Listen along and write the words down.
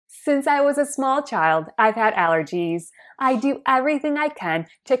Since I was a small child, I've had allergies. I do everything I can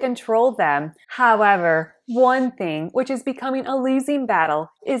to control them. However, one thing which is becoming a losing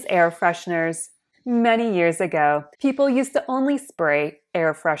battle is air fresheners. Many years ago, people used to only spray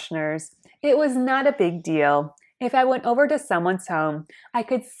air fresheners. It was not a big deal. If I went over to someone's home, I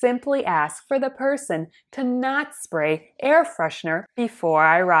could simply ask for the person to not spray air freshener before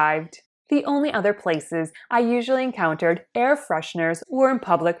I arrived. The only other places I usually encountered air fresheners were in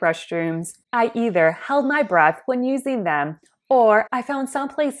public restrooms. I either held my breath when using them, or I found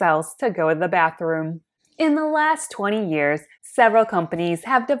someplace else to go to the bathroom. In the last 20 years, several companies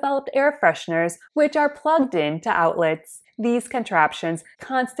have developed air fresheners which are plugged into outlets. These contraptions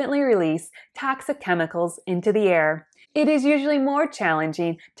constantly release toxic chemicals into the air. It is usually more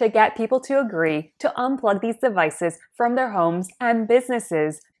challenging to get people to agree to unplug these devices from their homes and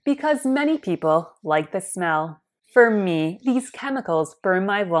businesses because many people like the smell. For me, these chemicals burn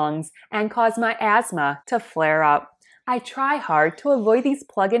my lungs and cause my asthma to flare up. I try hard to avoid these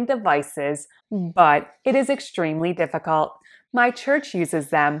plug-in devices, but it is extremely difficult. My church uses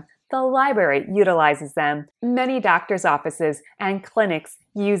them. The library utilizes them. Many doctors' offices and clinics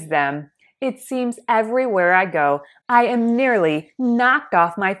use them. It seems everywhere I go, I am nearly knocked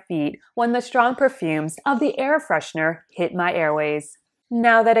off my feet when the strong perfumes of the air freshener hit my airways.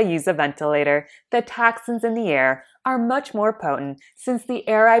 Now that I use a ventilator, the toxins in the air are much more potent since the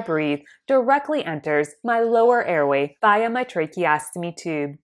air I breathe directly enters my lower airway via my tracheostomy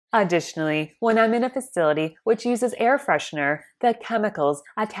tube. Additionally, when I'm in a facility which uses air freshener, the chemicals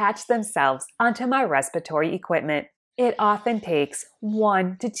attach themselves onto my respiratory equipment. It often takes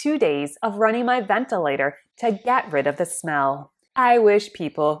 1 to 2 days of running my ventilator to get rid of the smell. I wish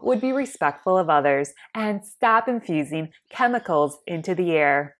people would be respectful of others and stop infusing chemicals into the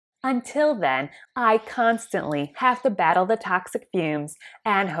air. Until then, I constantly have to battle the toxic fumes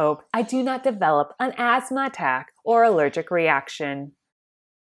and hope I do not develop an asthma attack or allergic reaction.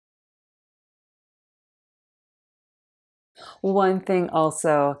 One thing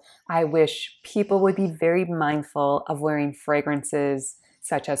also, I wish people would be very mindful of wearing fragrances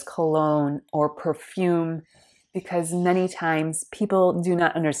such as cologne or perfume, because many times people do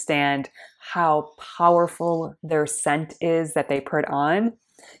not understand how powerful their scent is that they put on.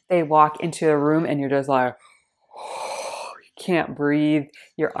 They walk into a room and you're just like, oh, you can't breathe.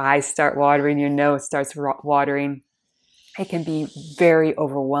 Your eyes start watering, your nose starts watering. It can be very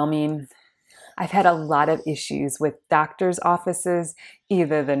overwhelming. I've had a lot of issues with doctors' offices.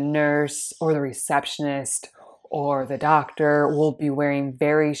 Either the nurse or the receptionist or the doctor will be wearing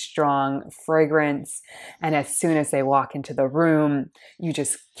very strong fragrance. And as soon as they walk into the room, you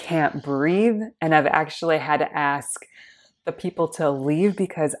just can't breathe. And I've actually had to ask the people to leave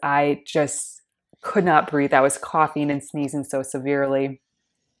because I just could not breathe. I was coughing and sneezing so severely.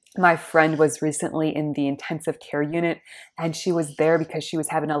 My friend was recently in the intensive care unit, and she was there because she was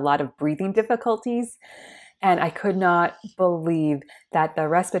having a lot of breathing difficulties. And I could not believe that the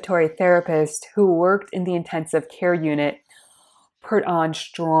respiratory therapist who worked in the intensive care unit put on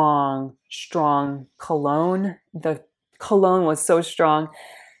strong cologne. The cologne was so strong,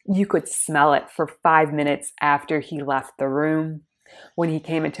 you could smell it for 5 minutes after he left the room. When he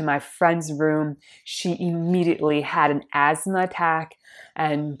came into my friend's room, she immediately had an asthma attack,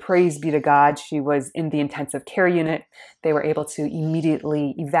 and praise be to God, she was in the intensive care unit. They were able to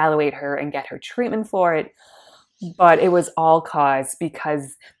immediately evaluate her and get her treatment for it. But it was all caused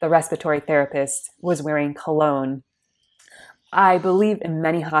because the respiratory therapist was wearing cologne. I believe in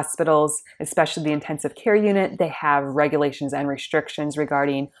many hospitals, especially the intensive care unit, they have regulations and restrictions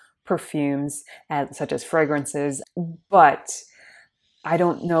regarding perfumes, such as fragrances, but I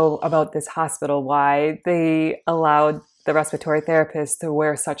don't know about this hospital why they allowed the respiratory therapist to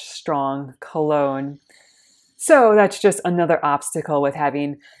wear such strong cologne. So that's just another obstacle with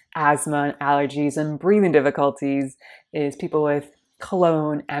having asthma and allergies and breathing difficulties, is people with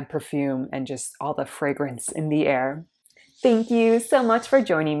cologne and perfume and just all the fragrance in the air. Thank you so much for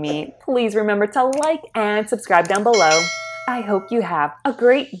joining me. Please remember to like and subscribe down below. I hope you have a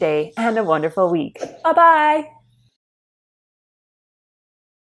great day and a wonderful week. Bye-bye.